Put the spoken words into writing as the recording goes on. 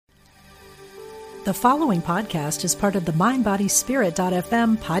The following podcast is part of the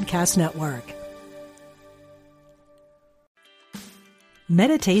MindBodySpirit.fm podcast network.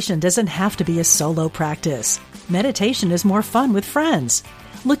 Meditation doesn't have to be a solo practice. Meditation is more fun with friends.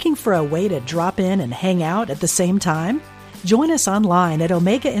 Looking for a way to drop in and hang out at the same time? Join us online at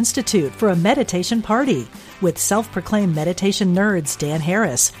Omega Institute for a meditation party with self-proclaimed meditation nerds Dan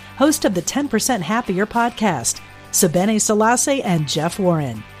Harris, host of the 10% Happier podcast, Sebene Selassie, and Jeff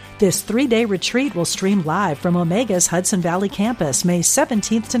Warren. This 3-day retreat will stream live from Omega's Hudson Valley campus May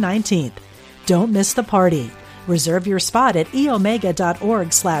 17th to 19th. Don't miss the party. Reserve your spot at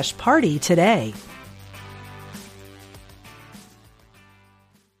eomega.org/party today.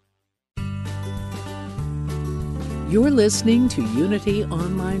 You're listening to Unity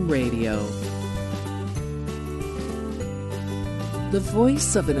Online Radio, the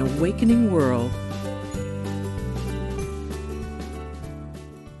voice of an awakening world.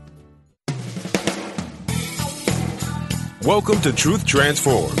 Welcome to Truth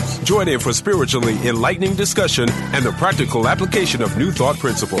Transforms. Join in for spiritually enlightening discussion and the practical application of new thought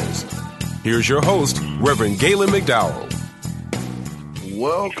principles. Here's your host, Reverend Galen McDowell.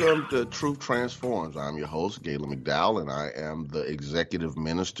 Welcome to Truth Transforms. I'm your host, Galen McDowell, and I am the Executive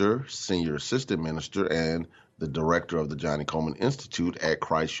Minister, Senior Assistant Minister, and the Director of the Johnnie Colemon Institute at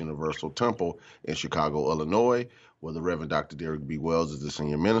Christ Universal Temple in Chicago, Illinois, where the Reverend Dr. Derek B. Wells is the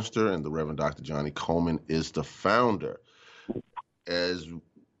Senior Minister and the Reverend Dr. Johnnie Colemon is the founder. As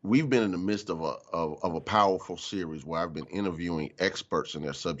we've been in the midst of a powerful series where I've been interviewing experts in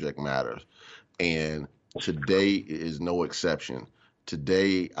their subject matters, and today is no exception.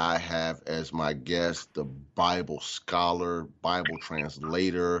 Today I have as my guest the Bible scholar, Bible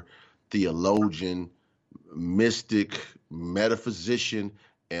translator, theologian, mystic, metaphysician,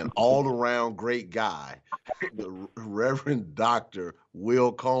 and all-around great guy, the Reverend Dr.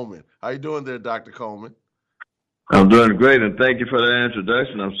 Will Coleman. How you doing there, Dr. Coleman? I'm doing great, and thank you for that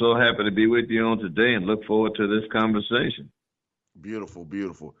introduction. I'm so happy to be with you on today and look forward to this conversation. Beautiful,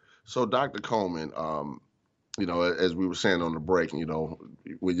 beautiful. So, Dr. Coleman, as we were saying on the break, when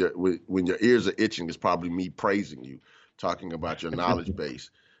your ears are itching, it's probably me praising you, talking about your knowledge base,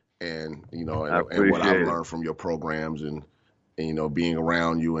 and and what I've learned from your programs, and being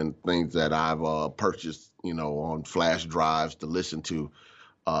around you and things that I've purchased, on flash drives to listen to.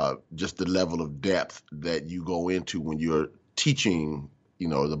 Just the level of depth that you go into when you're teaching,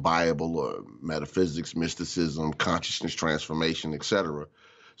 the Bible or metaphysics, mysticism, consciousness transformation, etc.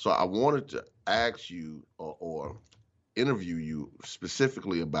 So I wanted to ask you or interview you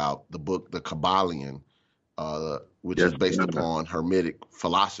specifically about the book, The Kybalion, which is based upon Hermetic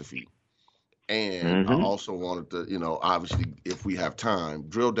philosophy. And I also wanted to, obviously, if we have time,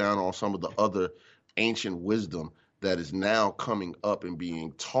 drill down on some of the other ancient wisdom that is now coming up and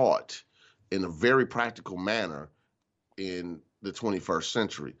being taught in a very practical manner in the 21st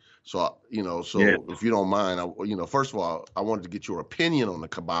century. So, if you don't mind, first of all, I wanted to get your opinion on the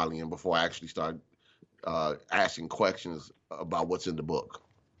Kybalion before I actually start asking questions about what's in the book.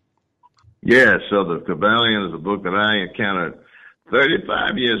 Yeah, so the Kybalion is a book that I encountered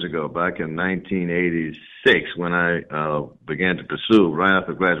 35 years ago, back in 1986, when I began to pursue, right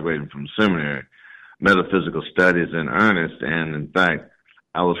after graduating from seminary, metaphysical studies in earnest. And in fact,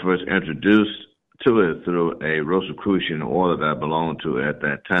 I was first introduced to it through a Rosicrucian order that I belonged to at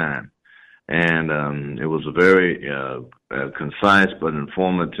that time. And it was a very concise but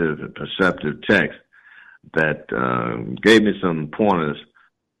informative and perceptive text that gave me some pointers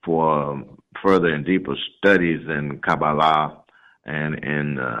for further and deeper studies in Kabbalah and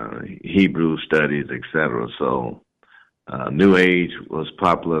in Hebrew studies, etc. So New Age was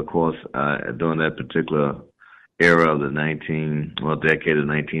popular, of course, during that particular era of the decade of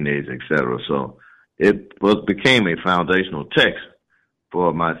 1980s, etc. So it became a foundational text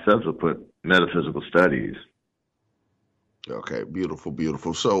for my subsequent metaphysical studies. Okay, beautiful,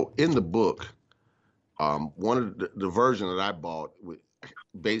 beautiful. So in the book, one of the version that I bought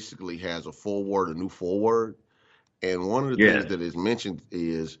basically has a new foreword, and one of the things that is mentioned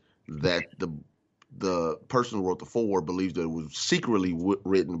is that the person who wrote the foreword believes that it was secretly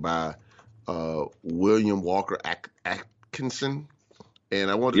written by William Walker Atkinson. And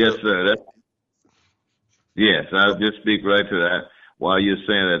I want to... Yes, sir. Yes, I'll just speak right to that. While you're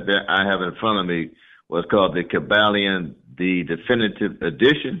saying that, I have in front of me what's called the Kybalion, the definitive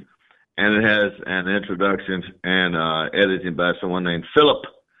edition, and it has an introduction and editing by someone named Philip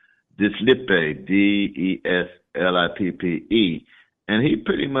Deslippe, Deslippe. And he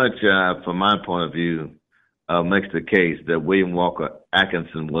pretty much, from my point of view, makes the case that William Walker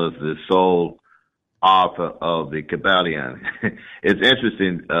Atkinson was the sole author of the Kabbalion. It's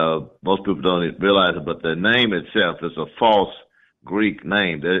interesting. Most people don't realize it, but the name itself is a false Greek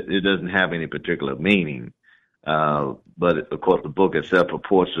name. It doesn't have any particular meaning. But of course, the book itself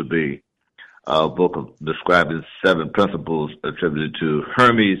purports to be a book describing 7 principles attributed to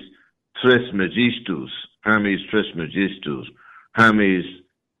Hermes Trismegistus. Hermes Trismegistus. Hermes,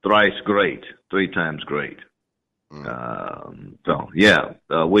 thrice great, 3 times great. William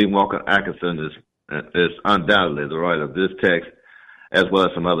Walker Atkinson is undoubtedly the writer of this text, as well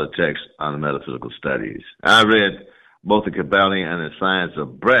as some other texts on the metaphysical studies. I read both the Kabbalion and the Science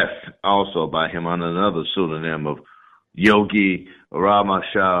of Breath, also by him under another pseudonym of Yogi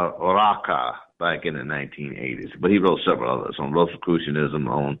Ramacharaka back in the 1980s. But he wrote several others on Rosicrucianism,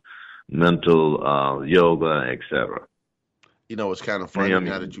 on mental yoga, etc. You know, it's kind of funny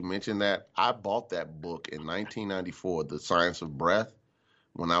now that you mentioned that. I bought that book in 1994, The Science of Breath,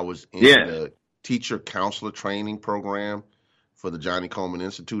 when I was in the teacher counselor training program for the Johnny Coleman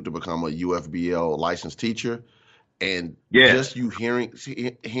Institute to become a UFBL licensed teacher. And just you hearing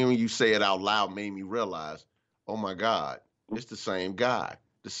you say it out loud made me realize, oh my God, it's the same guy,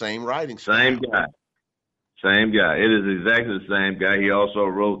 the same writing style. Same guy. It is exactly the same guy. He also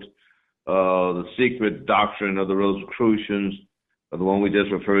wrote The Secret Doctrine of the Rosicrucians, the one we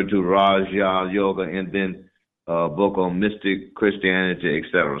just referred to, Raja Yoga, and then a book on mystic Christianity,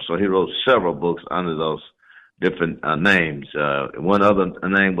 etc. So he wrote several books under those different names. One other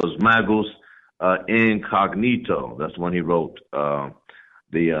name was Magus Incognito. That's the one he wrote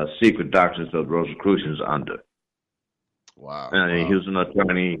the Secret Doctrines of the Rosicrucians under. Wow. And he was an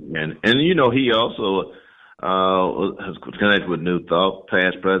attorney, and you know, he also has connected with New Thought,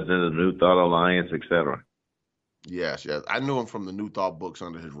 past president of the New Thought Alliance, etc. Yes. I knew him from the New Thought books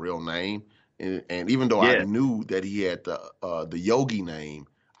under his real name, and even though I knew that he had the Yogi name,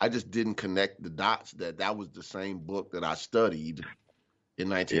 I just didn't connect the dots that was the same book that I studied in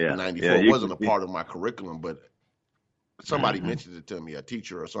 1994. It wasn't a part of my curriculum, but somebody mentioned it to me, a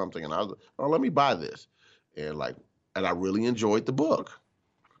teacher or something, and I was like, oh, let me buy this, and I really enjoyed the book.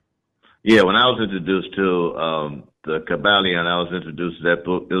 Yeah, when I was introduced to the Kabbalion, I was introduced to that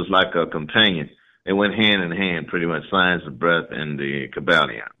book. It was like a companion. It went hand in hand, pretty much, Science of Breath and the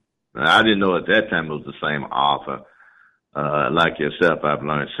Kabbalion. Now, I didn't know at that time it was the same author. Like yourself, I've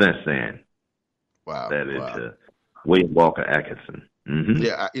learned since then. Wow. That is William Walker Atkinson. Mm-hmm.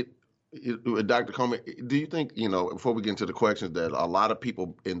 Yeah, Dr. Coleman, do you think, before we get into the questions, that a lot of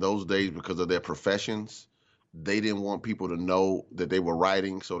people in those days, because of their professions, they didn't want people to know that they were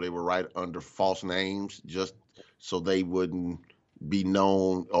writing, so they would write under false names just so they wouldn't be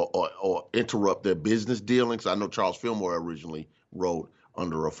known or interrupt their business dealings? I know Charles Fillmore originally wrote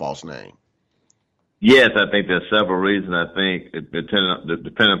under a false name. Yes, I think there's several reasons. I think it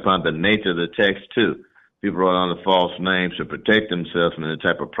depending upon the nature of the text, too. People wrote under false names to protect themselves from any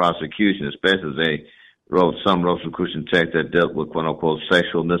type of prosecution, especially if they wrote some Rosicrucian text that dealt with, quote-unquote,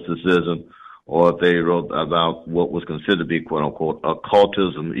 sexual mysticism, or if they wrote about what was considered to be, quote-unquote,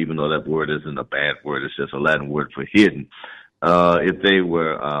 occultism, even though that word isn't a bad word. It's just a Latin word for hidden. If they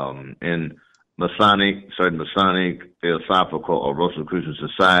were in certain Masonic, Theosophical, or Rosicrucian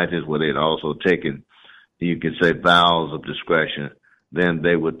societies where they had also taken, you could say, vows of discretion, then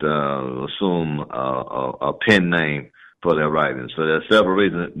they would assume a pen name for their writing. So there are several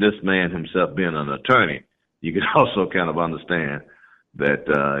reasons. This man himself being an attorney, you can also kind of understand that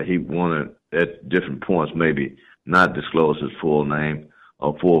he wanted at different points maybe not disclose his full name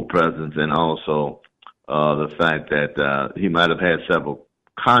or full presence, and also the fact that he might have had several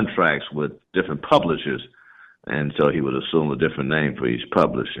contracts with different publishers, and so he would assume a different name for each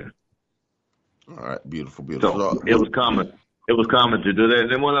publisher. All right, beautiful. So it was common. It was common to do that.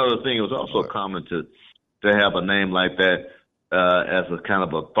 And then one other thing, it was also common to have a name like that as a kind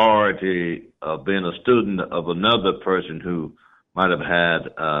of authority of being a student of another person who might have had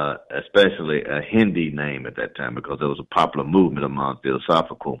especially a Hindi name at that time, because there was a popular movement among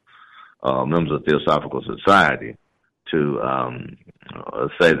theosophical members of Theosophical Society to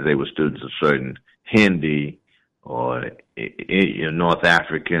say that they were students of certain Hindi or North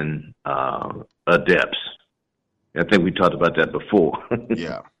African adepts. I think we talked about that before.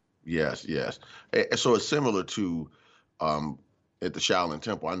 Yeah. Yes. So it's similar to at the Shaolin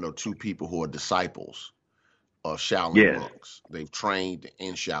Temple. I know 2 people who are disciples of Shaolin monks. They've trained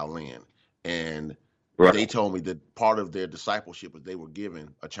in Shaolin, and they told me that part of their discipleship was they were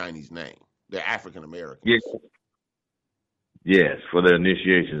given a Chinese name. They're African Americans. Yes, for their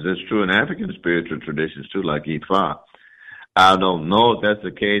initiations. It's true in African spiritual traditions too, like Ifa. I don't know if that's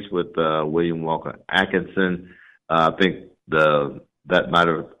the case with William Walker Atkinson. I think the that might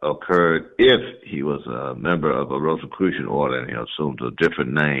have occurred if he was a member of a Rosicrucian order and he assumed a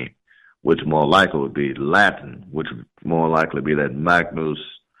different name, which more likely would be Latin, which would more likely be that Magnus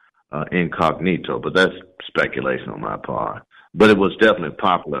Incognito. But that's speculation on my part. But it was definitely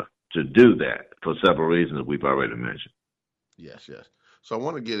popular to do that for several reasons that we've already mentioned. Yes, yes. So I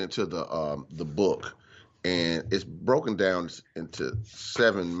want to get into the book, and it's broken down into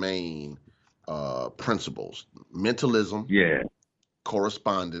 7 main principles: mentalism, Yeah.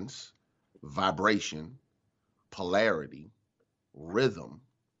 correspondence, vibration, polarity, rhythm,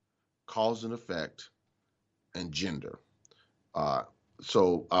 cause and effect, and gender.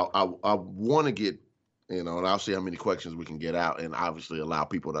 So I want to get, and I'll see how many questions we can get out, and obviously allow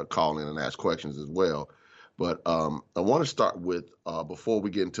people to call in and ask questions as well. But I want to start with, before we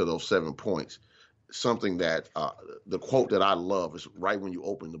get into those 7 points, something that the quote that I love is right when you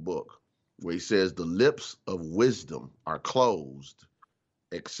open the book, where he says, "The lips of wisdom are closed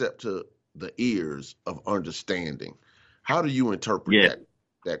except to the ears of understanding." How do you interpret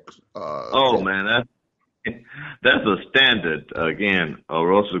that? Oh, quote? man, that's a standard, again, a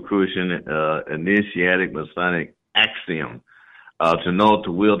Rosicrucian initiatic Masonic axiom. To know,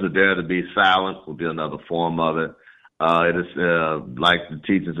 to will, to dare, to be silent will be another form of it. It is like the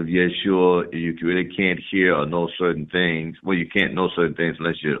teachings of Yeshua. You really can't hear or know certain things. Well, you can't know certain things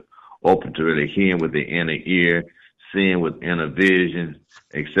unless you're open to really hearing with the inner ear, seeing with inner vision,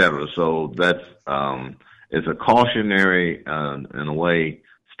 etc. So that's it's a cautionary, in a way,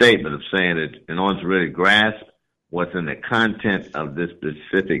 statement of saying that in order to really grasp what's in the content of this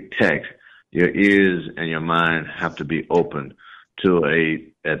specific text, your ears and your mind have to be open to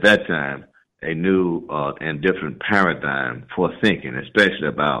at that time, a new and different paradigm for thinking, especially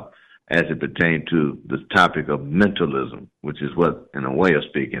about as it pertains to the topic of mentalism, which is what, in a way of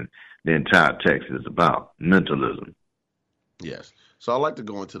speaking, the entire text is about, mentalism. Yes. So I'd like to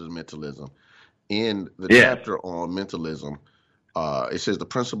go into the mentalism. In the chapter on mentalism, it says the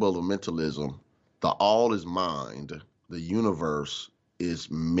principle of mentalism: the all is mind, the universe is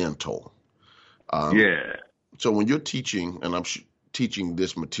mental. So when you're teaching, and I'm teaching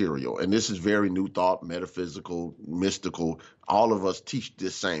this material, and this is very new thought, metaphysical, mystical, all of us teach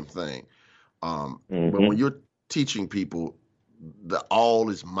this same thing. But when you're teaching people, the all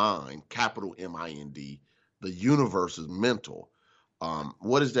is mind, capital MIND, the universe is mental.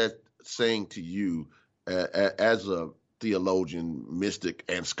 What is that saying to you as a theologian, mystic,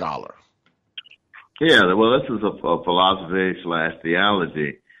 and scholar? Yeah, well, this is a philosophy /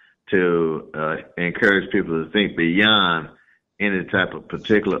 theology to encourage people to think beyond any type of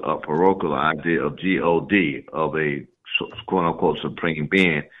particular or parochial idea of God, of a quote-unquote supreme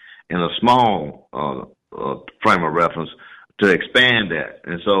being, in a small frame of reference, to expand that.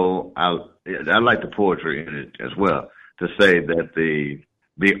 And so I like the poetry in it as well, to say that the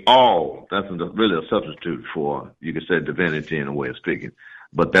all, that's really a substitute for, you could say, divinity in a way of speaking,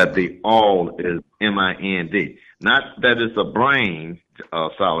 but that the all is MIND. Not that it's a brain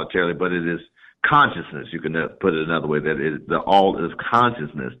solitarily, but it is consciousness. You can put it another way, that the all is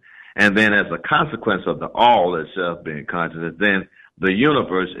consciousness. And then as a consequence of the all itself being consciousness, then the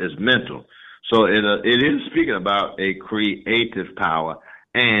universe is mental. So it is speaking about a creative power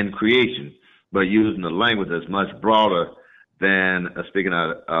and creation, but using the language that's much broader than speaking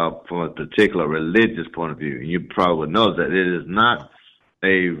out from a particular religious point of view. And you probably would know that it is not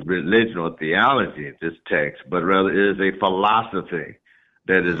a religion or theology, this text, but rather it is a philosophy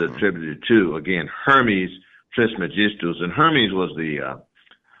that is attributed to, again, Hermes Trismegistus. And Hermes was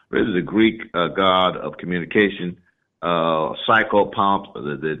really the Greek god of communication, psychopomp,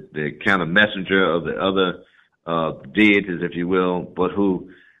 the kind of messenger of the other deities, if you will, but who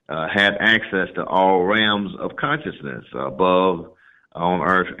had access to all realms of consciousness, above, on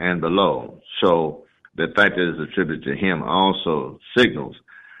earth, and below. So the fact that it's attributed to him also signals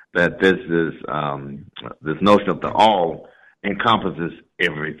that this is this notion of the all encompasses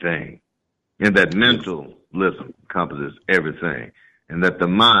everything, and that mentalism encompasses everything, and that the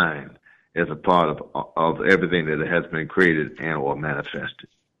mind is a part of everything that has been created and or manifested.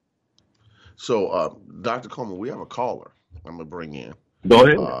 So, Dr. Coleman, we have a caller I'm going to bring in. Go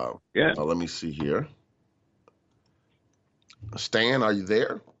ahead. Let me see here. Stan, are you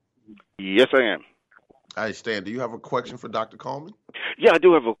there? Yes, I am. Hi, Stan. Do you have a question for Dr. Coleman? Yeah, I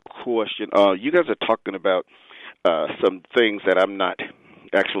do have a question. You guys are talking about some things that I'm not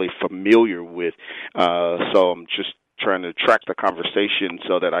actually familiar with, so I'm just trying to track the conversation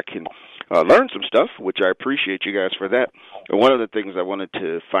so that I can learn some stuff, which I appreciate you guys for that. And one of the things I wanted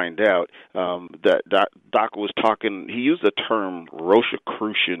to find out, that Doc was talking, he used the term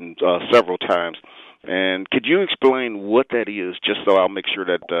Rosicrucian several times, And could you explain what that is, just so I'll make sure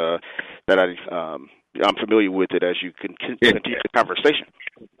I'm familiar with it as you continue the conversation?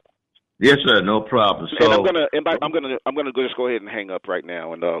 Yes, sir. No problem. So, and I'm gonna just go ahead and hang up right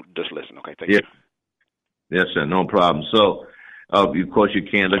now and just listen. Okay, thank you. Yes, sir. No problem. So, of course, you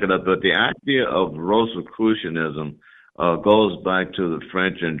can look it up, but the idea of Rosicrucianism goes back to the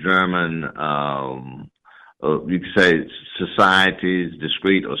French and German, you could say, societies,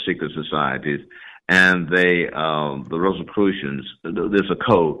 discrete or secret societies, and the Rosicrucians. There's a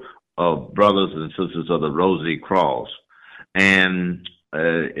code of brothers and sisters of the Rosy Cross, and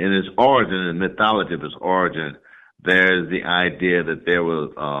in its origin, in the mythology of its origin, there's the idea that there were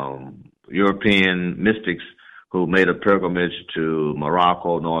European mystics who made a pilgrimage to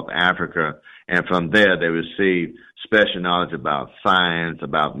Morocco, North Africa, and from there they received special knowledge about science,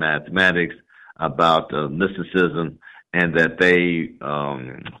 about mathematics, about mysticism, and that they,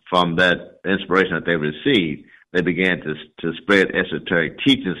 from that inspiration that they received, they began to spread esoteric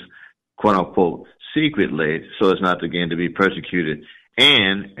teachings, quote unquote, secretly, so as not again to be persecuted,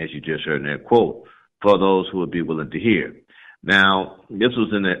 and, as you just heard in that quote, for those who would be willing to hear. Now, this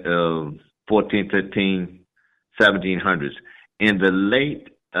was in the 14, 15, 1700s. In the late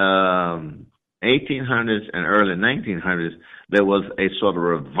 1800s and early 1900s, there was a sort of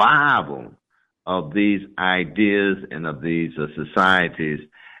revival of these ideas and of these societies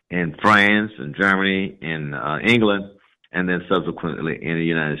in France and Germany, in England, and then subsequently in the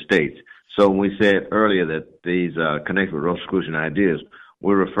United States. So when we said earlier that these connected with Rosicrucian ideas,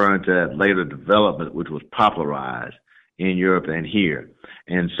 we're referring to that later development which was popularized in Europe and here.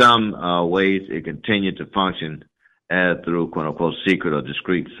 In some ways, it continued to function through quote-unquote secret or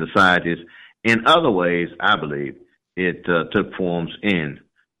discrete societies. In other ways, I believe, it took forms in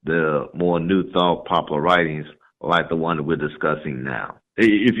the more New Thought popular writings like the one that we're discussing now.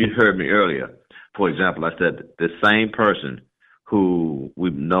 If you heard me earlier, for example, I said the same person who we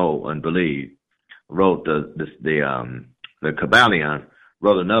know and believe wrote the Kybalion,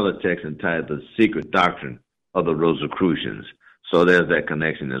 wrote another text entitled The Secret Doctrine of the Rosicrucians. So there's that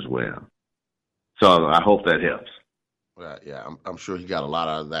connection as well. So I hope that helps. Well, yeah, I'm sure he got a lot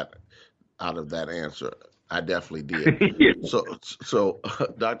out of that answer. I definitely did. Yeah. So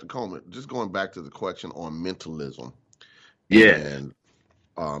Dr. Coleman, just going back to the question on mentalism, Yeah.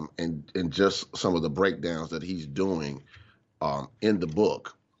 and just some of the breakdowns that he's doing in the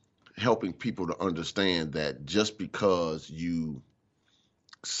book, helping people to understand that just because you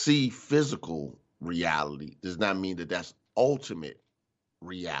see physical reality does not mean that that's ultimate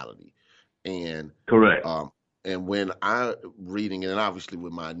reality. And Correct. And when I'm reading it, and obviously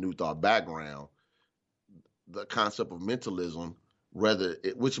with my New Thought background, the concept of mentalism,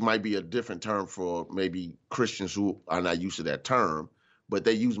 which might be a different term for maybe Christians who are not used to that term, but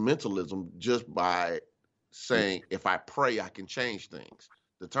they use mentalism just by saying, if I pray, I can change things.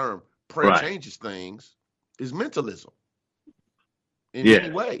 The term prayer changes things is mentalism in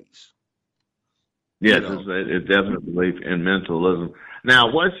many ways. Yes, it's definitely belief in mentalism.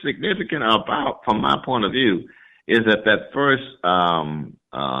 Now, what's significant about, from my point of view, is that first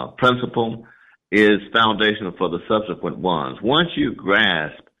principle is foundational for the subsequent ones. Once you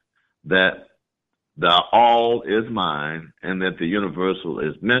grasp that the all is mind and that the universal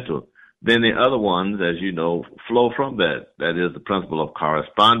is mental, then the other ones, as you know, flow from that. That is the principle of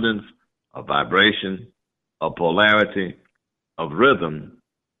correspondence, of vibration, of polarity, of rhythm,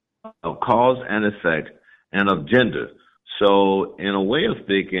 of cause and effect, and of gender. So in a way of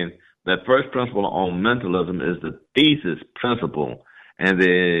speaking, that first principle on mentalism is the thesis principle, and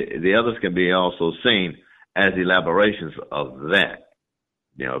the others can be also seen as elaborations of that.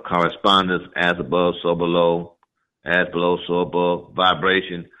 You know, correspondence, as above, so below, as below, so above,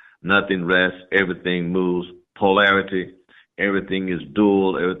 vibration, nothing rests, everything moves, polarity, everything is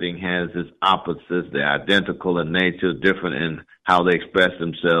dual, everything has its opposites, they're identical in nature, different in how they express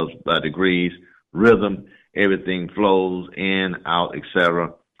themselves by degrees, rhythm, everything flows in, out,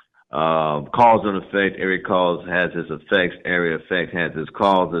 etc. Cause and effect, every cause has its effects, every effect has its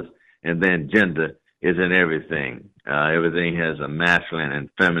causes, and then gender is in everything. Everything has a masculine and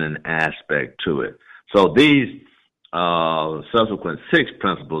feminine aspect to it. So these subsequent 6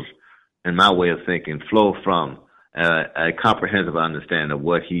 principles, in my way of thinking, flow from a comprehensive understanding of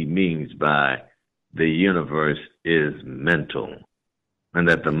what he means by the universe is mental, and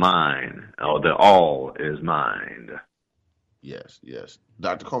that the mind, or the all, is mind. Yes.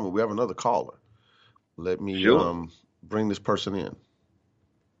 Dr. Coleman, we have another caller. Let me bring this person in.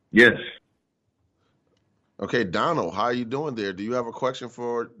 Yes. Okay, Donald, how are you doing there? Do you have a question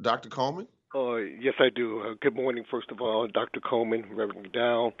for Dr. Coleman? Yes, I do. Good morning, first of all, Dr. Coleman, Reverend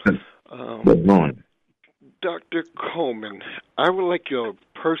Dow. Good morning. Dr. Coleman, I would like your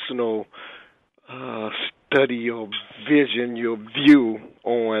personal study, your vision, your view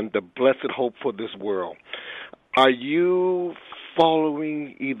on the blessed hope for this world. Are you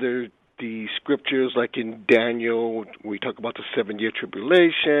following either the scriptures like in Daniel, we talk about the 7-year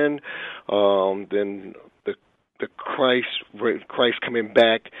tribulation, then the Christ coming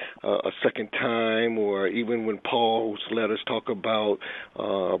back a second time, or even when Paul's letters talk about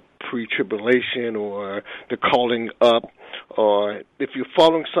pre-tribulation or the calling up, or if you're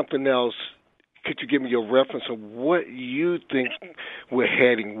following something else, could you give me your reference of what you think we're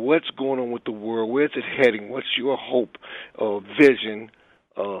heading? What's going on with the world? Where's it heading? What's your hope or vision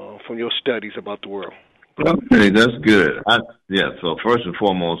from your studies about the world? Okay, that's good. So first and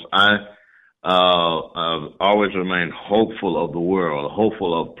foremost, I've always remained hopeful of the world,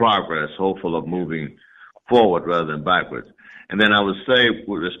 hopeful of progress, hopeful of moving forward rather than backwards. And then I would say,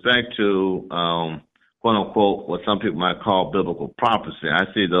 with respect to quote unquote what some people might call biblical prophecy, I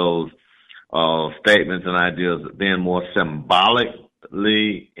see those statements and ideas being more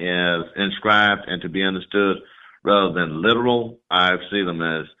symbolically as inscribed and to be understood rather than literal. I see them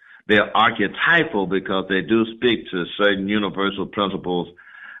as they're archetypal because they do speak to certain universal principles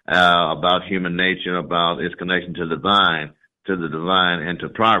about human nature, about its connection to the divine, and to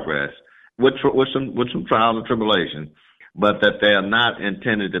progress, with some trials and tribulation, but that they are not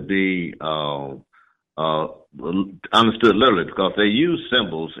intended to be understood literally, because they use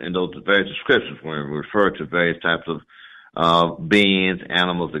symbols in those various descriptions when we refer to various types of beings,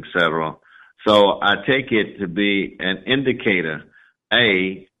 animals, etc. So I take it to be an indicator,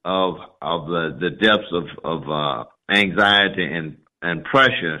 of the depths of anxiety and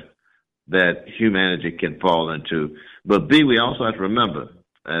pressure that humanity can fall into. But B, we also have to remember,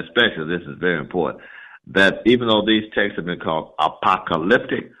 especially this is very important, that even though these texts have been called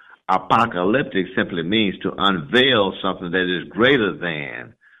apocalyptic simply means to unveil something that is greater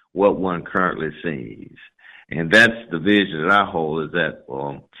than what one currently sees. And that's the vision that I hold, is that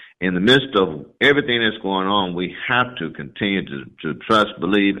in the midst of everything that's going on, we have to continue to trust,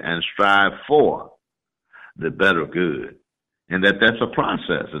 believe, and strive for the better good. And that's a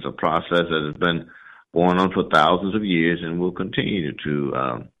process. It's a process that has been going on for thousands of years and will continue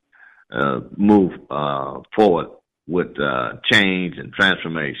to move forward with change and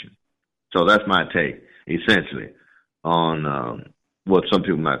transformation. So that's my take, essentially, on what some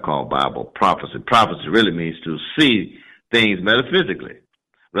people might call Bible prophecy. Prophecy really means to see things metaphysically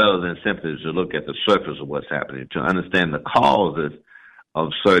rather than simply to look at the surface of what's happening, to understand the causes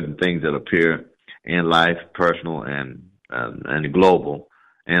of certain things that appear in life, personal and global,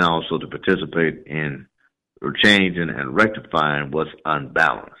 and also to participate in changing and rectifying what's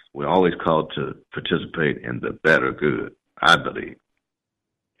unbalanced. We're always called to participate in the better good, I believe.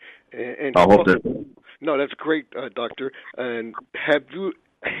 And I hope that. No, that's great, Doctor. And have you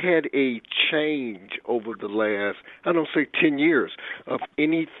had a change over the last, I don't say 10 years, of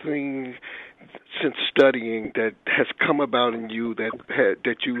anything since studying that has come about in you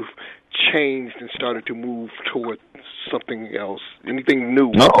that you've changed and started to move toward something else? Anything new?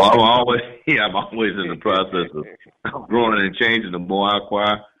 No, I'm always in the process of growing and changing. The more I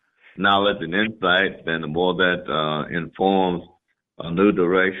acquire knowledge and insight, then the more that informs a new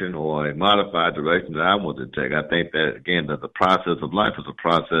direction or a modified direction that I want to take. I think that, again, that the process of life is a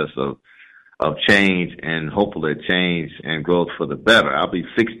process of change, and hopefully change and growth for the better. I'll be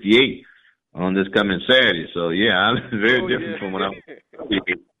 68 on this coming Saturday, so yeah, I'm very different from when I was.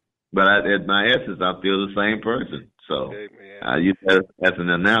 But at my essence, I feel the same person. So I use that as an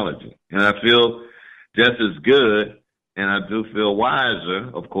analogy. And I feel just as good, and I do feel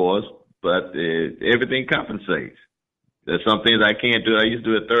wiser, of course, but everything compensates. There's some things I can't do. I used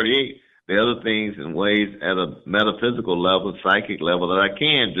to do at 38. There are other things and ways at a metaphysical level, psychic level, that I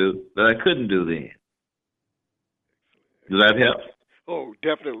can do that I couldn't do then. Does that help? Oh,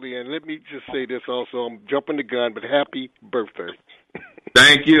 definitely. And let me just say this also. I'm jumping the gun, but happy birthday.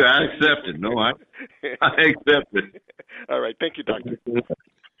 Thank you. I accept it. No, I accept it. All right. Thank you, Doctor.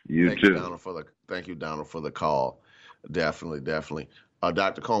 Thank you, Donald, for the call. Definitely.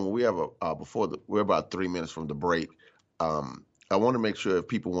 Dr. Coleman, we have we're about 3 minutes from the break. I want to make sure if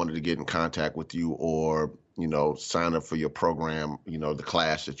people wanted to get in contact with you or, sign up for your program, the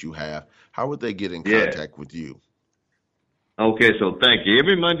class that you have, how would they get in contact with you? Okay, so thank you.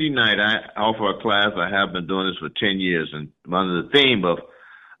 Every Monday night I offer a class. I have been doing this for 10 years, and under the theme of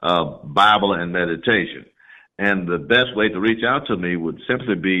Bible and meditation. And the best way to reach out to me would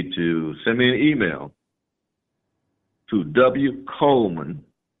simply be to send me an email to wcoleman,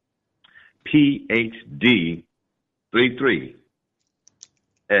 PhD 33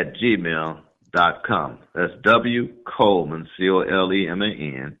 @gmail.com. That's W. Coleman,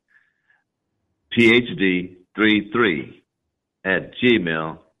 Coleman, PhD33 at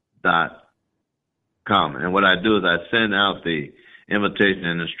gmail.com. And what I do is I send out the invitation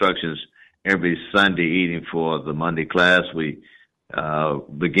and instructions every Sunday evening for the Monday class. We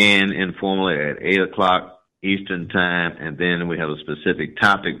begin informally at 8 o'clock Eastern Time, and then we have a specific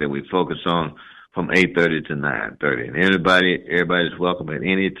topic that we focus on from 8:30 to 9:30. And everybody's welcome at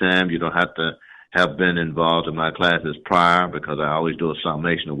any time. You don't have to have been involved in my classes prior, because I always do a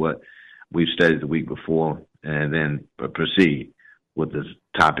summation of what we've studied the week before and then proceed with this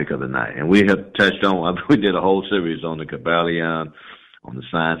topic of the night. And we have touched on, we did a whole series on the Kabbalion, on the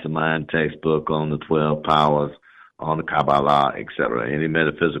Science of Mind textbook, on the 12 powers, on the Kabbalah, etc. Any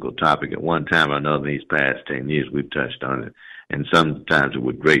metaphysical topic at one time or another in these past 10 years, we've touched on it, and sometimes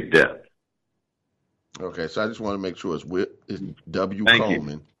with great depth. Okay, so I just want to make sure it's W. Thank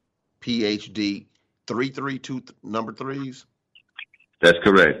Coleman, PhD, 332 number threes? That's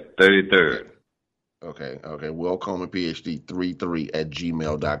correct, 33rd. Okay. Will Coleman, PhD, 33 at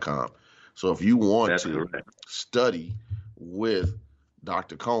gmail.com. So if you want study with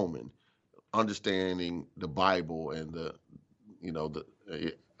Dr. Coleman, understanding the Bible and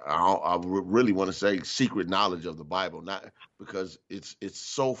I really want to say secret knowledge of the Bible, not because it's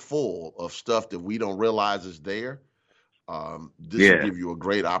so full of stuff that we don't realize is there. This will give you a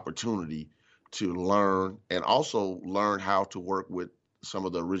great opportunity to learn, and also learn how to work with some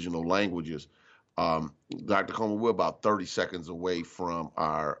of the original languages. Dr. Coleman, we're about 30 seconds away from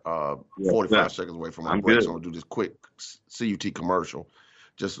our 45 seconds away from our break. So I'm going to do this quick CUT commercial.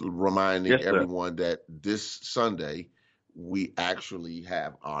 Just reminding everyone that this Sunday, we actually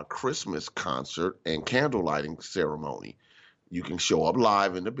have our Christmas concert and candle lighting ceremony. You can show up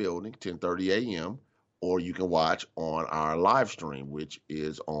live in the building, 10:30 a.m., or you can watch on our live stream, which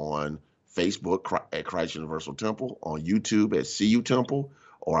is on Facebook at Christ Universal Temple, on YouTube at CU Temple,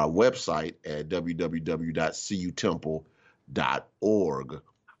 or our website at www.cutemple.org.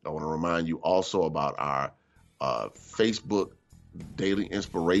 I want to remind you also about our Facebook daily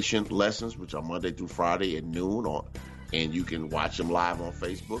inspiration lessons, which are Monday through Friday at noon, and you can watch them live on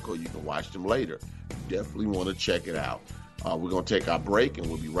Facebook, or you can watch them later. You definitely want to check it out. We're going to take our break, and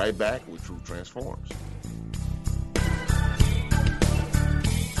we'll be right back with Truth Transforms.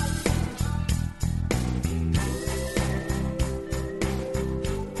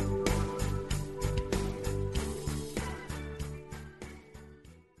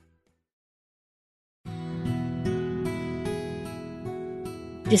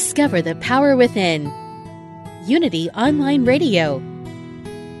 Discover the power within. Unity Online Radio.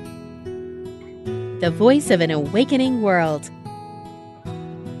 The voice of an awakening world.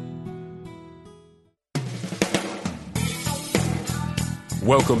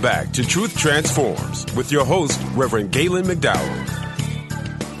 Welcome back to Truth Transforms with your host, Reverend Galen McDowell.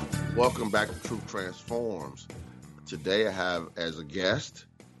 Welcome back to Truth Transforms. Today I have as a guest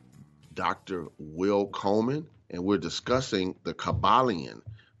Dr. Will Coleman, and we're discussing The Kabbalion,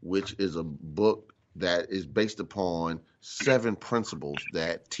 which is a book that is based upon 7 principles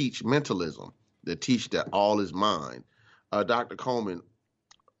that teach mentalism, that teach that all is mind. Dr. Coleman,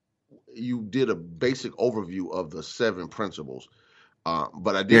 you did a basic overview of the 7 principles,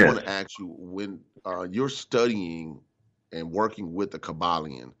 but I did want to ask you, when you're studying and working with the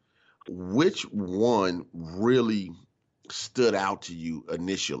Kabbalion, which one really stood out to you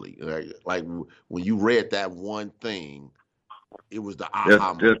initially? Like when you read that one thing, it was the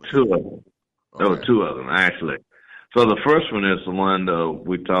aha moment. There are 2 of them. There were 2 of them, actually. So the first one is the one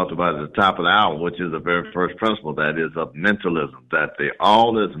we talked about at the top of the hour, which is the very first principle, that is of mentalism, that the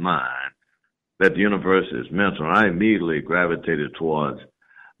all is mind, that the universe is mental. And I immediately gravitated towards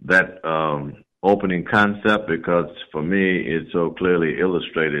that opening concept, because for me it so clearly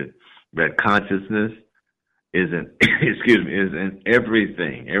illustrated that consciousness is in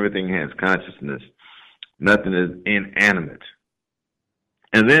everything. Everything has consciousness. Nothing is inanimate.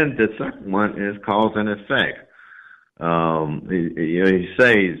 And then the second one is cause and effect. He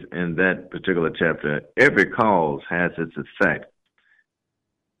says in that particular chapter, every cause has its effect.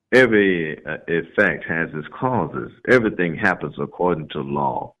 Every effect has its causes. Everything happens according to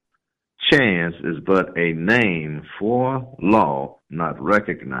law. Chance is but a name for law not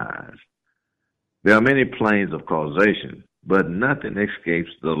recognized. There are many planes of causation, but nothing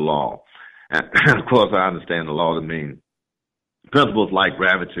escapes the law. And of course, I understand the law to mean principles like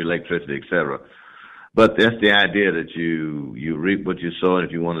gravity, electricity, etc. But that's the idea that you reap what you sow, and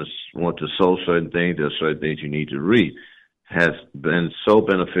if you want to sow certain things, there are certain things you need to reap. Has been so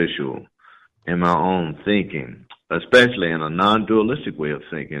beneficial in my own thinking especially in a non-dualistic way of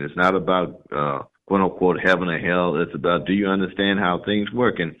thinking. It's not about quote-unquote heaven or hell. It's about, do you understand how things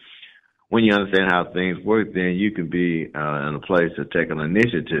work? And when you understand how things work, then you can be in a place to take an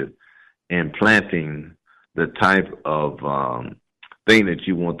initiative in planting the type of thing that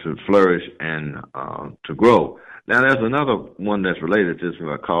you want to flourish and to grow. Now, there's another one that's related to this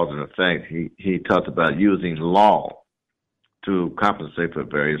about cause and effect. He talked about using law to compensate for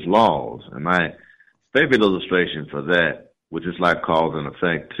various laws. And my favorite illustration for that, which is like cause and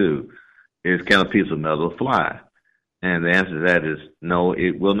effect too, is, can a piece of metal fly? And the answer to that is no,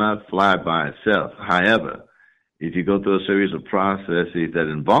 it will not fly by itself. However, if you go through a series of processes that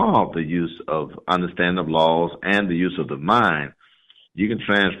involve the use of understanding of laws and the use of the mind, you can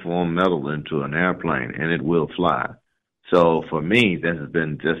transform metal into an airplane, and it will fly. So for me, that has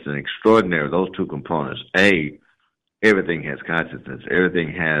been just an extraordinary, those two components. A, everything has consciousness.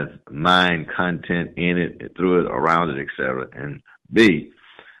 Everything has mind content in it, through it, around it, etc. And B,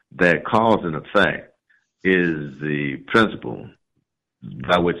 that cause and effect is the principle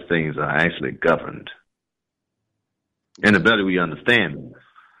by which things are actually governed. And the better we understand,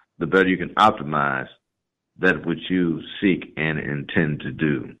 the better you can optimize that which you seek and intend to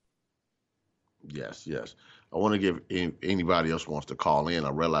do. Yes, yes. I want to give anybody else wants to call in. I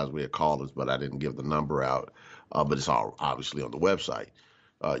realize we had callers, but I didn't give the number out. But it's all obviously on the website.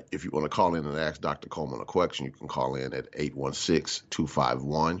 If you want to call in and ask Dr. Coleman a question, you can call in at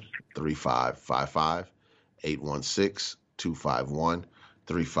 816-251-3555,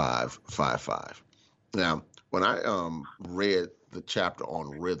 816-251-3555. Now, when I read the chapter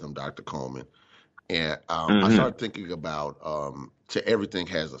on rhythm, Dr. Coleman, and I started thinking about to everything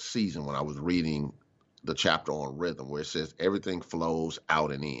has a season when I was reading the chapter on rhythm, where it says everything flows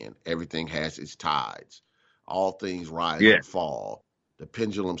out and in. Everything has its tides. All things rise and fall. The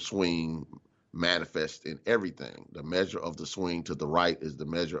pendulum swing manifests in everything. The measure of the swing to the right is the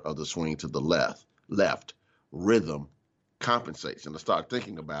measure of the swing to the left. Rhythm compensates. And I started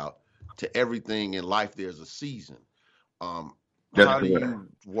thinking about, to everything in life, there's a season. How do you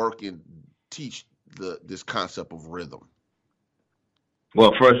work and teach this concept of rhythm?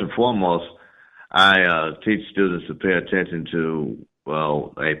 Well, first and foremost, I teach students to pay attention to,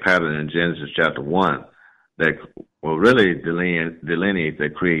 a pattern in Genesis chapter 1 that will really delineate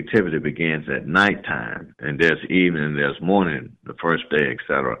that creativity begins at nighttime, and there's evening, and there's morning, the first day,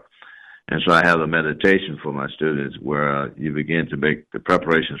 etc. And so I have a meditation for my students where you begin to make the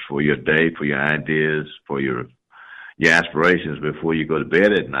preparations for your day, for your ideas, for your aspirations before you go to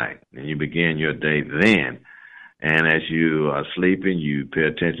bed at night, and you begin your day then. And as you are sleeping, you pay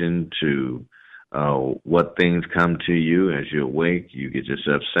attention to what things come to you. As you awake, you get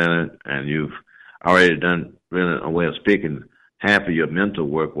yourself centered, and you've already done, really, a way of speaking, half of your mental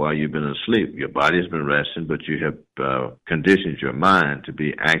work while you've been asleep. Your body's been resting, but you have conditioned your mind to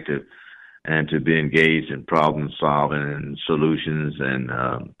be active and to be engaged in problem solving and solutions and,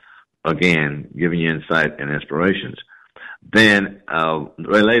 again, giving you insight and inspirations. Then,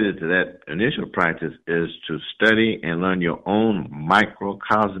 related to that initial practice is to study and learn your own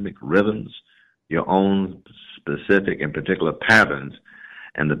microcosmic rhythms, your own specific and particular patterns.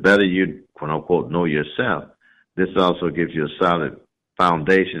 And the better you, quote unquote, know yourself, this also gives you a solid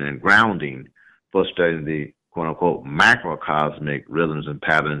foundation and grounding for studying the, quote unquote, macrocosmic rhythms and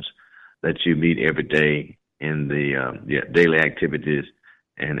patterns that you meet every day in the daily activities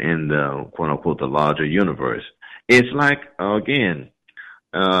and in the, quote unquote, the larger universe. It's like, again,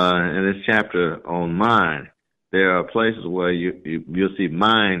 in this chapter on mind, there are places where you'll see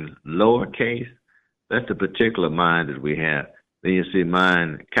mind lowercase. That's the particular mind that we have. Then you see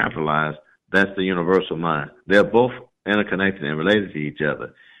mind capitalized. That's the universal mind. They're both interconnected and related to each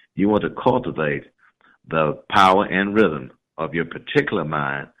other. You want to cultivate the power and rhythm of your particular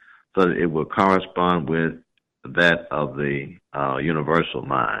mind so that it will correspond with that of the universal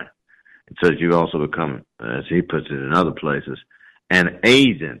mind. So that you also become, as he puts it in other places, an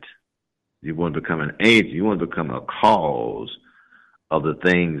agent. You want to become an agent. You want to become a cause of the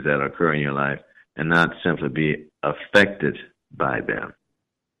things that occur in your life and not simply be affected by them.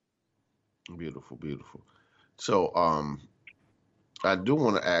 Beautiful, beautiful. So I do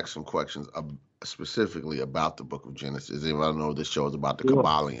want to ask some questions specifically about the book of Genesis. Even though I know this show is about the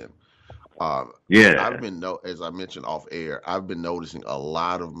Kabbalion. I've been, as I mentioned off air, I've been noticing a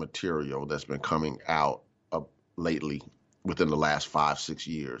lot of material that's been coming out lately within the last 5-6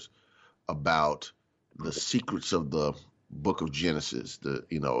 years about the secrets of the book of Genesis. I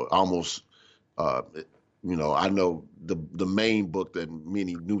know the main book that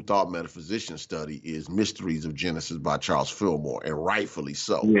many New Thought metaphysicians study is Mysteries of Genesis by Charles Fillmore, and rightfully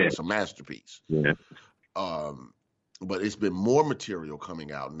so. It's a masterpiece. but it's been more material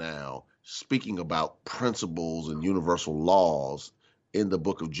coming out now speaking about principles and universal laws in the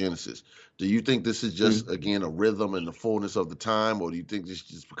book of Genesis. Do you think this is just, again, a rhythm and the fullness of the time, or do you think this is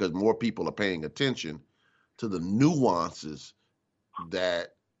just because more people are paying attention to the nuances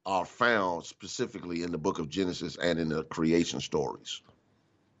that are found specifically in the book of Genesis and in the creation stories?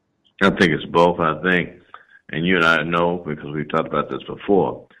 I think it's both. I think, and you and I know because we've talked about this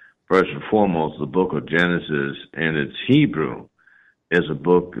before, first and foremost, the book of Genesis in its Hebrew is a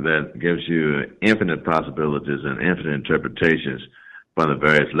book that gives you infinite possibilities and infinite interpretations from the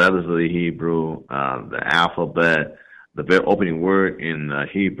various letters of the Hebrew, the alphabet. The very opening word in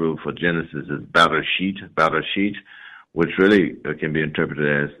Hebrew for Genesis is Bereshit, which really can be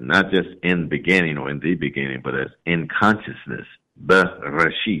interpreted as not just in the beginning or in the beginning, but as in consciousness,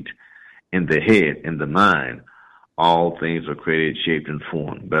 Bereshit, in the head, in the mind. All things are created, shaped, and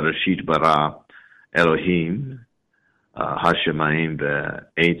formed. Bereshit bara Elohim Hashemayim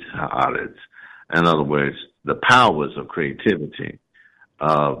be'etz haaretz. In other words, the powers of creativity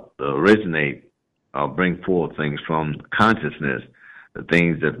originate or bring forth things from consciousness, the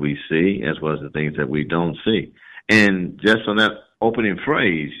things that we see as well as the things that we don't see. And just on that opening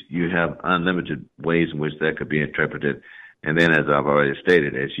phrase, you have unlimited ways in which that could be interpreted. And then, as I've already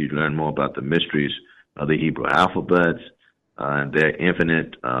stated, as you learn more about the mysteries of the Hebrew alphabets and their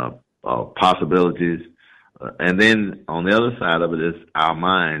infinite possibilities, and then on the other side of it is our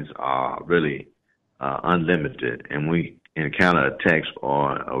minds are really unlimited, and we encounter a text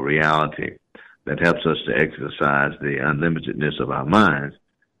or a reality that helps us to exercise the unlimitedness of our minds,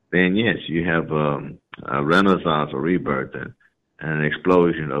 then yes, you have a renaissance or rebirth and an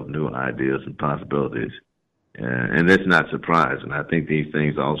explosion of new ideas and possibilities. And it's not surprising. I think these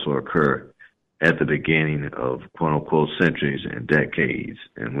things also occur at the beginning of quote-unquote centuries and decades.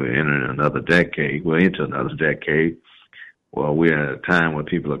 And we're entering another decade. We're into another decade. Well, we're at a time where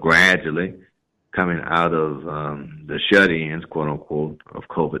people are gradually coming out of the shut-ins, quote-unquote, of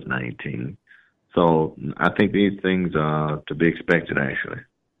COVID-19. So I think these things are to be expected, actually.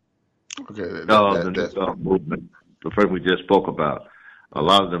 Okay. The New Thought movement, the first we just spoke about, a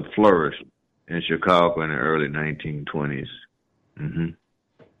lot of them flourished in Chicago in the early 1920s. Mm-hmm.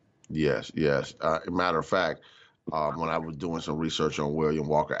 Yes. Matter of fact, when I was doing some research on William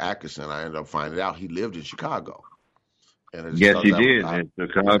Walker Atkinson, I ended up finding out he lived in Chicago. And yes, he did in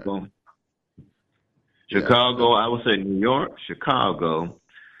Chicago. Yeah. Chicago, I would say New York, Chicago,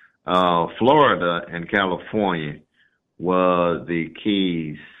 Florida, and California were the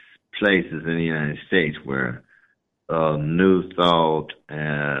key places in the United States where New Thought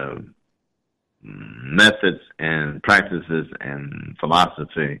methods and practices and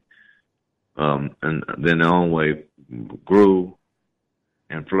philosophy and in their own way grew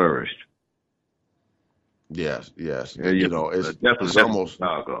and flourished. Yes. It's almost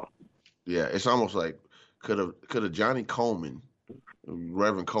Chicago. Yeah, it's almost like could a Johnny Coleman,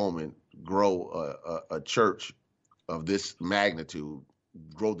 Reverend Coleman, grow a church of this magnitude,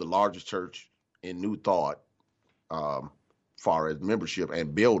 grow the largest church in New Thought, far as membership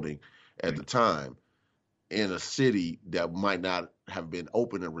and building at the time, in a city that might not have been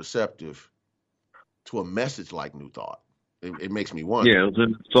open and receptive to a message like New Thought. It makes me wonder. Yeah, it's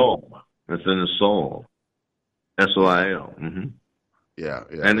in the soul. It's in the soul. SOIL. Mm-hmm. Yeah.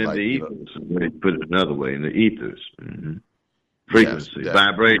 And in the ethers, when you put it another way, in the ethers. Mm-hmm. Frequency,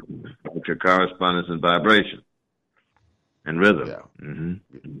 vibration, your correspondence and vibration and rhythm. Yeah.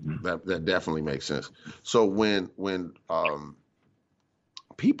 Mm-hmm. Mm-hmm. That definitely makes sense. So when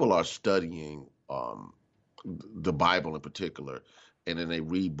people are studying the Bible in particular, and then they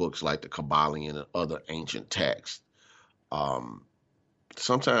read books like the Kabbalion and other ancient texts,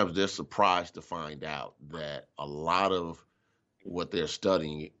 sometimes they're surprised to find out that a lot of what they're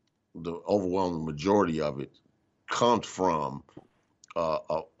studying, the overwhelming majority of it, comes from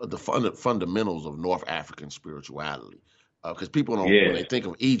the fundamentals of North African spirituality. Because people don't, when they think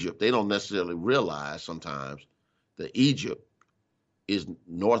of Egypt, they don't necessarily realize sometimes that Egypt is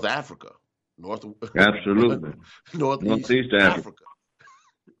North Africa. Absolutely. Northeast Africa.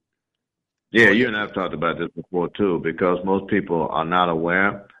 Yeah, you and I have talked about this before too, because most people are not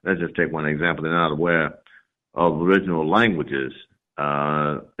aware. Let's just take one example. They're not aware of original languages.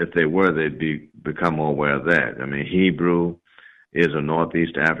 If they were, they'd become more aware of that. I mean, Hebrew is a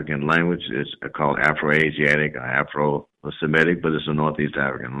Northeast African language. It's called Afro-Asiatic or Afro-Semitic, but it's a Northeast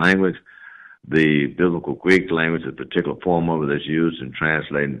African language. The biblical Greek language, a particular form of it that's used in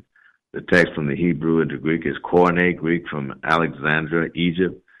translating the text from the Hebrew into Greek, is Koine Greek from Alexandria,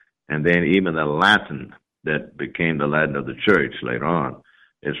 Egypt. And then even the Latin that became the Latin of the church later on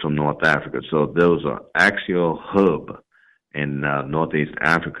is from North Africa. So those are axial hub in Northeast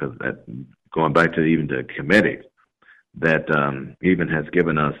Africa that, going back to even the Kemetic, that even has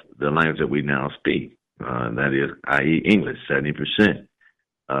given us the language that we now speak. That is, i.e. English, 70%,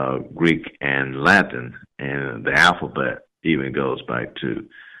 Greek and Latin, and the alphabet even goes back to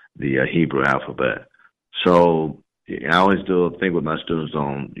the Hebrew alphabet. So I always do a thing with my students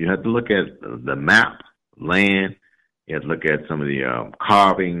on, you have to look at the map, land, you have to look at some of the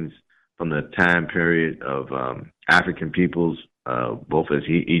carvings from the time period of African peoples, both as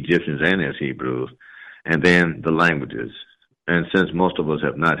Egyptians and as Hebrews, and then the languages. And since most of us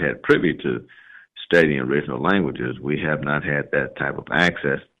have not had privy to studying original languages, we have not had that type of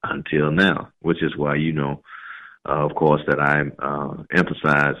access until now, which is why, of course, that I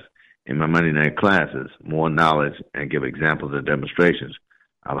emphasize in my Monday night classes more knowledge and give examples and demonstrations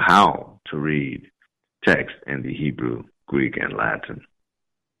of how to read text in the Hebrew, Greek, and Latin.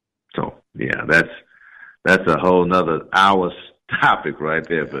 So, yeah, that's a whole nother hour's topic right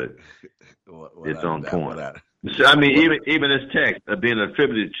there, but it's on point. So, I mean, even this text being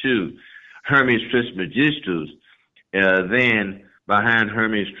attributed to Hermes Trismegistus, then behind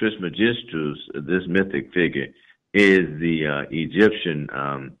Hermes Trismegistus, this mythic figure, is the Egyptian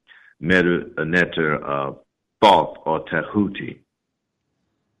Neter Thoth or Tahuti.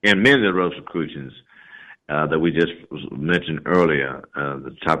 And many of the Rosicrucians that we just mentioned earlier, at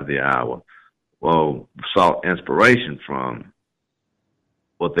the top of the hour, sought inspiration from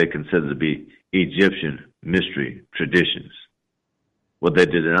what they consider to be Egyptian mystery traditions. What they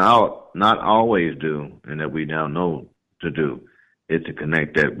did not always do, and that we now know to do, is to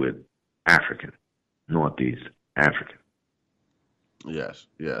connect that with African, Northeast African. Yes.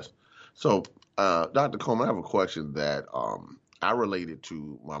 So, Dr. Coleman, I have a question that I related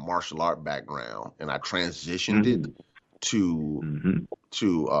to my martial art background, and I transitioned it to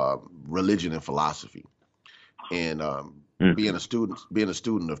religion and philosophy, and being a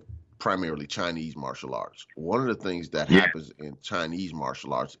student of primarily Chinese martial arts. One of the things that happens in Chinese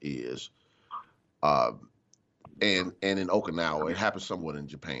martial arts is, and in Okinawa, it happens somewhat in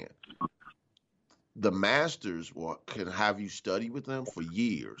Japan. The masters can have you study with them for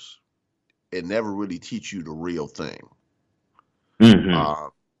years and never really teach you the real thing. I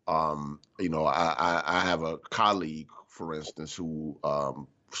have a colleague, for instance, who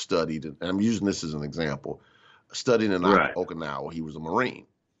studied, and I'm using this as an example, studied in Okinawa. He was a Marine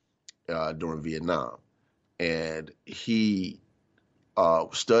during Vietnam, and he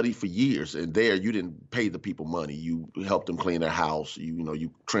studied for years. And there, you didn't pay the people money. You helped them clean their house.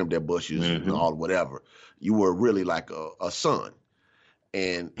 You trimmed their bushes and all whatever. You were really like a son.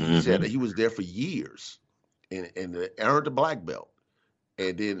 And he said that he was there for years and earned a black belt.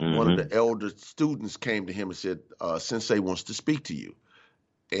 And then one of the elder students came to him and said, Sensei wants to speak to you.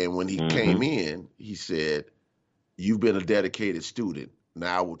 And when he came in, he said, "You've been a dedicated student.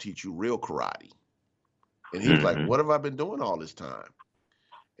 Now I will teach you real karate." And he was like, "What have I been doing all this time?"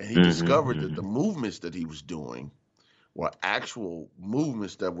 And he discovered that the movements that he was doing were actual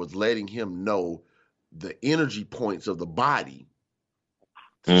movements that was letting him know the energy points of the body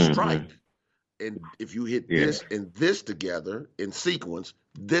to strike. And if you hit this and this together in sequence,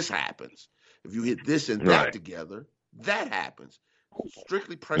 this happens. If you hit this and that together, that happens.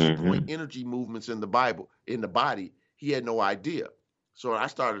 Strictly pressure point energy movements in the body, he had no idea. So I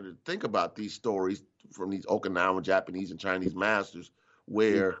started to think about these stories from these Okinawan, Japanese, and Chinese masters,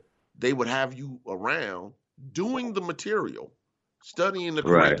 where they would have you around doing the material, studying the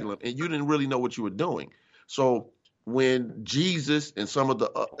curriculum, and you didn't really know what you were doing. So when Jesus and some of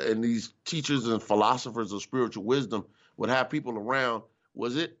and these teachers and philosophers of spiritual wisdom would have people around,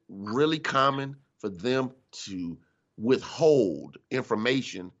 was it really common for them to withhold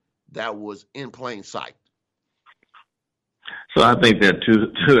information that was in plain sight? So I think there are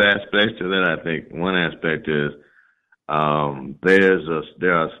two aspects to that. I think one aspect is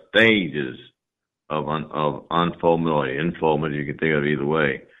there are stages of unfoldment or enfoldment, you can think of either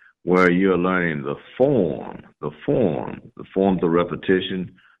way, where you're learning the forms of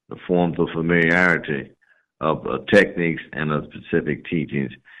repetition, the forms of familiarity of techniques and of specific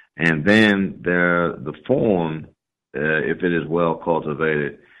teachings. And then the form, if it is well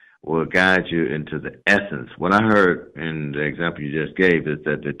cultivated, will guide you into the essence. What I heard in the example you just gave is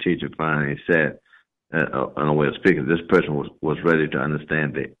that the teacher finally said, in a way of speaking, this person was ready to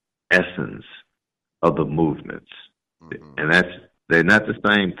understand the essence of the movements. And they're not the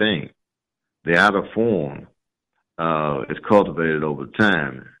same thing. The outer form is cultivated over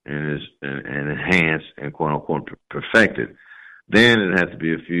time and is enhanced and quote unquote perfected. Then it has to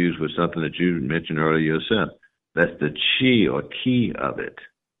be infused with something that you mentioned earlier yourself. That's the chi or key of it.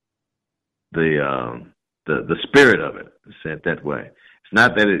 the spirit of it, said that way. It's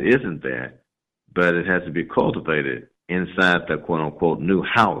not that it isn't there, but it has to be cultivated inside the quote unquote new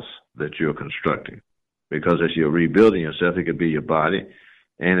house that you're constructing. Because as you're rebuilding yourself, it could be your body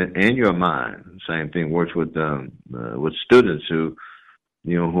and your mind. Same thing works with students who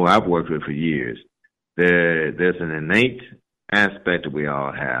I've worked with for years. There's an innate aspect that we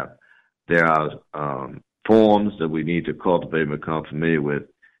all have. There are forms that we need to cultivate and become familiar with.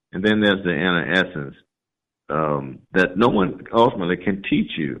 And then there's the inner essence that no one ultimately can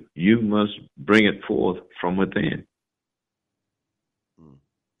teach you. You must bring it forth from within.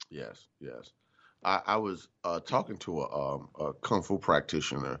 Yes. I was talking to a Kung Fu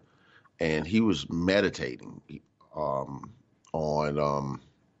practitioner, and he was meditating on, I don't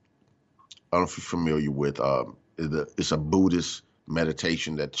know if you're familiar with, it's a Buddhist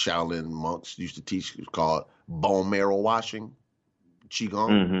meditation that Shaolin monks used to teach. It's called bone marrow washing,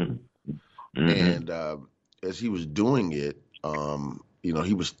 Qigong. Mm-hmm. And as he was doing it, he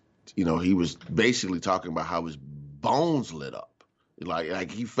was basically talking about how his bones lit up.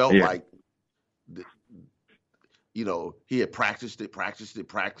 Like he felt like, he had practiced it,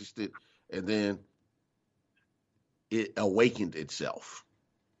 and then it awakened itself.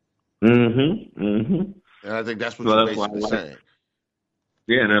 And I think that's what you're basically saying.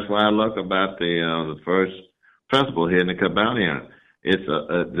 Yeah, and that's why I look about the first principle here in the Kabbalion. It's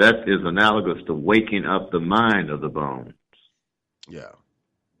that is analogous to waking up the mind of the bones. Yeah.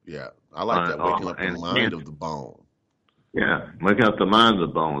 I like that, waking up the mind of the bone. Yeah, waking up the mind of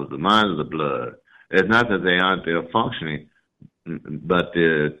the bones, the mind of the blood. It's not that they aren't there functioning, but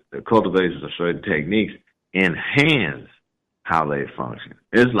the cultivation of certain techniques enhance how they function.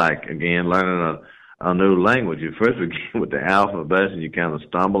 It's like, again, learning a new language. You first begin with the alphabet, and you kind of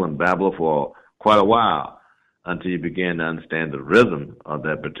stumble and babble for quite a while until you begin to understand the rhythm of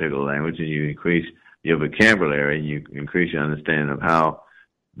that particular language, and you increase your vocabulary, and you increase your understanding of how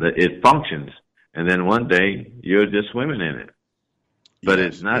it functions. And then one day, you're just swimming in it. But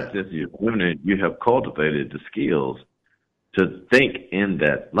it's not just you're swimming in it. You have cultivated the skills to think in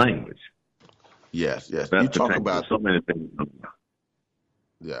that language. Yes. You talk about so many things.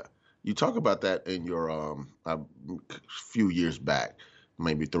 Yeah. You talk about that in your a few years back,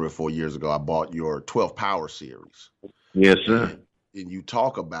 maybe 3 or 4 years ago. I bought your 12 Power series. Yes, sir. And you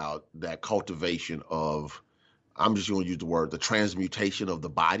talk about that cultivation of, I'm just going to use the word, the transmutation of the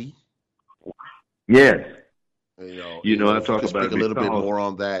body. Yes. I talk about speak a little bit more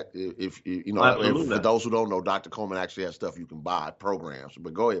on that. If for those who don't know, Dr. Coleman actually has stuff you can buy, programs.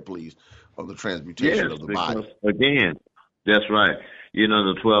 But go ahead, please, on the transmutation of the body. Again, that's right.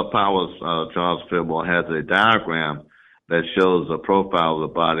 The 12 Powers, Charles Fillmore has a diagram that shows a profile of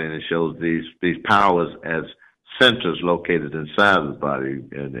the body, and it shows these powers as centers located inside the body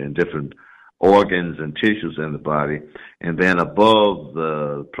and different organs and tissues in the body. And then above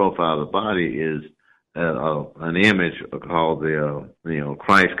the profile of the body is an image called the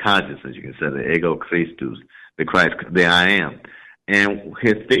Christ consciousness. You can say the ego Christus, the Christ, the I am. And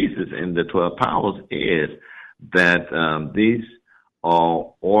his thesis in the 12 Powers is that these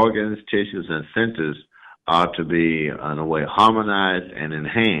organs, tissues, and centers are to be, in a way, harmonized and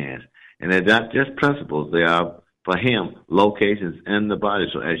enhanced. And they're not just principles. They are, for him, locations in the body.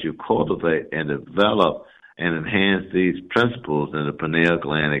 So as you cultivate and develop and enhance these principles in the pineal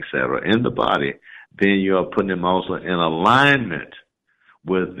gland, etc., in the body, then you are putting them also in alignment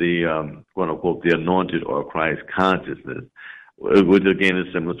with the, quote-unquote, the anointed or Christ consciousness, which, again,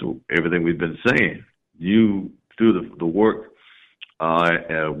 is similar to everything we've been saying. You do the work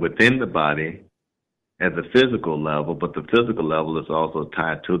within the body at the physical level, but the physical level is also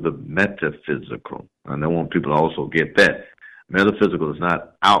tied to the metaphysical. And I want people to also get that. Metaphysical is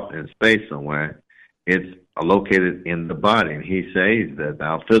not out in space somewhere. It's located in the body. And he says that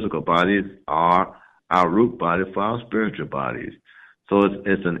our physical bodies are our root body for our spiritual bodies. So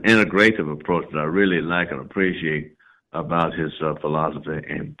it's an integrative approach that I really like and appreciate about his philosophy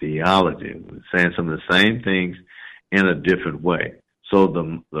and theology. Saying some of the same things in a different way. So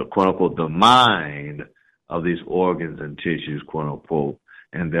the quote-unquote, the mind of these organs and tissues, quote-unquote,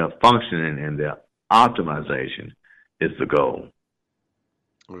 and their functioning and their optimization is the goal.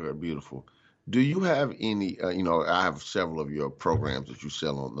 Very beautiful. Do you have any, I have several of your programs that you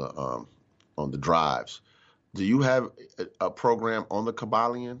sell on the drives. Do you have a program on the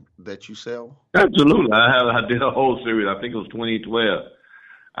Kabbalion that you sell? Absolutely. I did a whole series. I think it was 2012.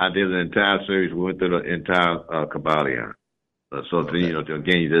 I did an entire series. We went through the entire Kabbalion.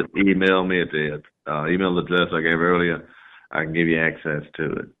 Again, you just email me at the email address I gave earlier. I can give you access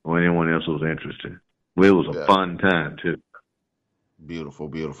to it, or anyone else who's interested. It was a fun time, too. Beautiful,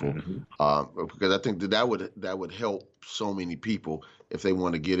 beautiful. Mm-hmm. Because I think that would help so many people if they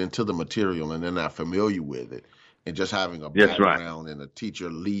want to get into the material and they're not familiar with it, and just having a That's right. background and a teacher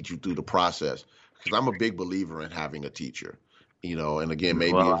lead you through the process. Because I'm a big believer in having a teacher, and again,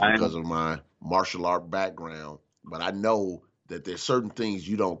 maybe Well, it's because of my martial art background, but I know that there's certain things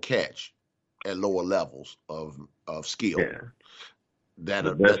you don't catch at lower levels of skill yeah, that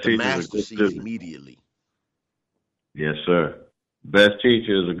the best the teacher is a master good sees student. immediately. Yes, sir. Best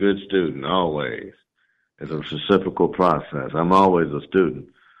teacher is a good student, always. It's a reciprocal process. I'm always a student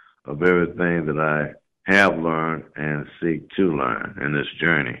of everything that I have learned and seek to learn in this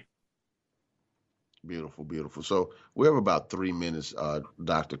journey. Beautiful, beautiful. So we have about 3 minutes,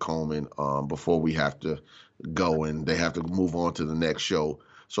 Dr. Coleman, before we have to go and they have to move on to the next show.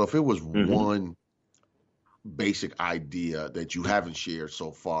 So if it was one basic idea that you haven't shared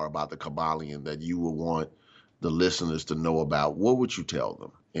so far about the Kabbalion that you would want the listeners to know about, what would you tell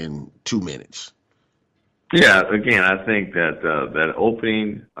them in 2 minutes? Yeah, again, I think that that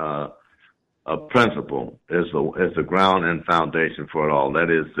opening principle is the ground and foundation for it all. That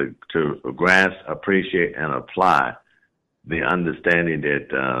is to grasp, appreciate, and apply the understanding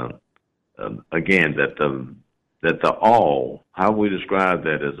that again that the all, how we describe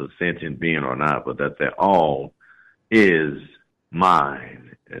that as a sentient being or not, but that the all is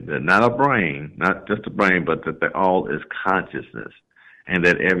mind. Not a brain, not just a brain, but that the all is consciousness, and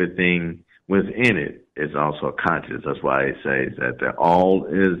that everything within it is also conscious. That's why it says that the all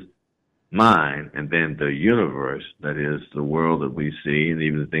is mind, and then the universe, that is the world that we see, and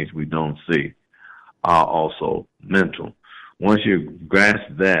even the things we don't see, are also mental. Once you grasp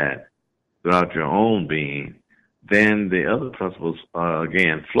that throughout your own being, then the other principles,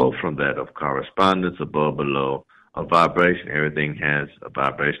 again, flow from that of correspondence, above, below, a vibration. Everything has a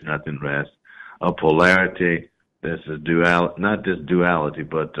vibration, nothing rests. A polarity, this is not just duality,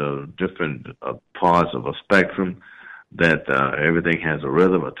 but different parts of a spectrum, that everything has a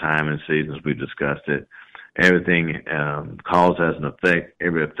rhythm, a time and seasons. We discussed it. Everything cause has an effect.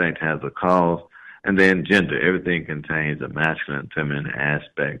 Every effect has a cause. And then gender. Everything contains a masculine and feminine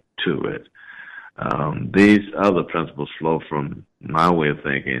aspect to it. These other principles flow from my way of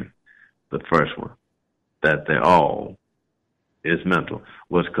thinking, the first one, that they all is mental.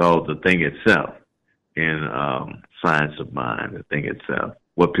 What's called the thing itself in science of mind, the thing itself.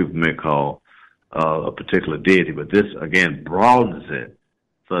 What people may call a particular deity, but this, again, broadens it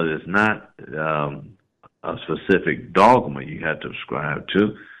so that it's not a specific dogma you have to ascribe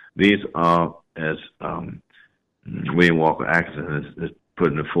to. These are, as William Walker Atkinson is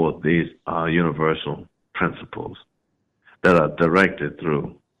putting forth, these are universal principles that are directed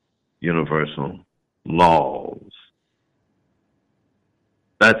through universal laws.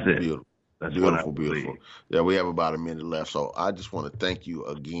 That's it. Beautiful. That's beautiful, beautiful. Yeah, we have about a minute left, so I just want to thank you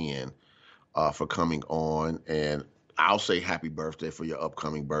again for coming on, and I'll say happy birthday for your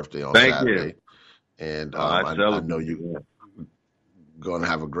upcoming birthday on Saturday. You. And I know you're going to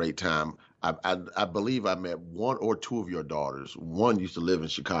have a great time. I believe I met one or two of your daughters. One used to live in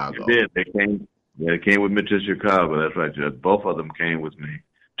Chicago. They did. They came with me to Chicago. That's right, Judge. Both of them came with me.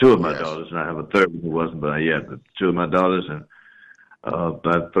 Two of my daughters, and I have a third one who wasn't, but but two of my daughters and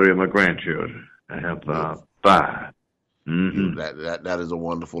about three of my grandchildren. I have 5. Mm-hmm. That is a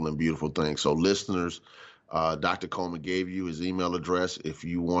wonderful and beautiful thing. So listeners, Dr. Coleman gave you his email address. If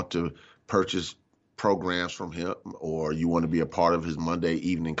you want to purchase programs from him or you want to be a part of his Monday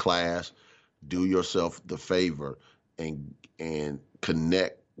evening class, do yourself the favor and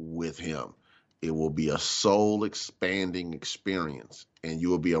connect with him. It will be a soul expanding experience, and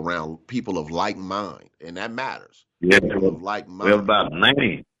you will be around people of like mind, and that matters. Yeah, of like mind. We have about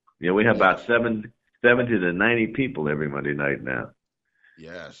 90. Yeah, we have about 70 to 90 people every Monday night now.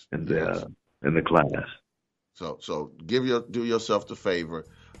 Yes. In the class. So do yourself the favor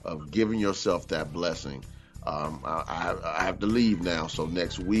of giving yourself that blessing. I have to leave now. So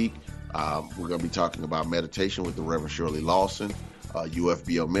next week, we're going to be talking about meditation with the Reverend Shirley Lawson,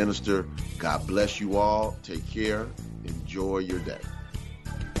 UFBO minister. God bless you all. Take care. Enjoy your day.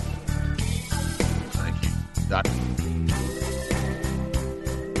 Thank you, Doctor.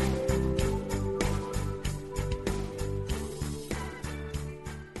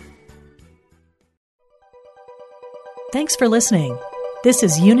 Thanks for listening. This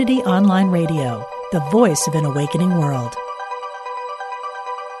is Unity Online Radio, the voice of an awakening world.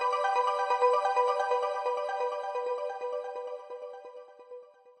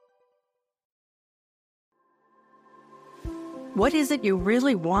 What is it you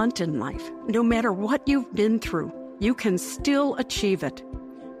really want in life? No matter what you've been through, you can still achieve it.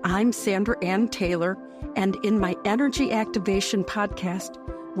 I'm Sandra Ann Taylor, and in my Energy Activation podcast,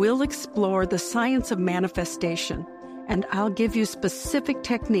 we'll explore the science of manifestation, and I'll give you specific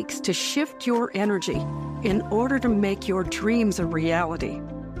techniques to shift your energy in order to make your dreams a reality.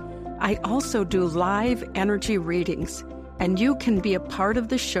 I also do live energy readings, and you can be a part of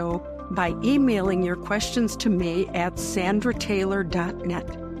the show by emailing your questions to me at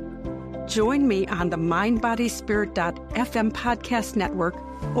sandrataylor.net. Join me on the MindBodySpirit.fm podcast network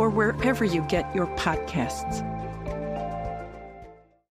or wherever you get your podcasts.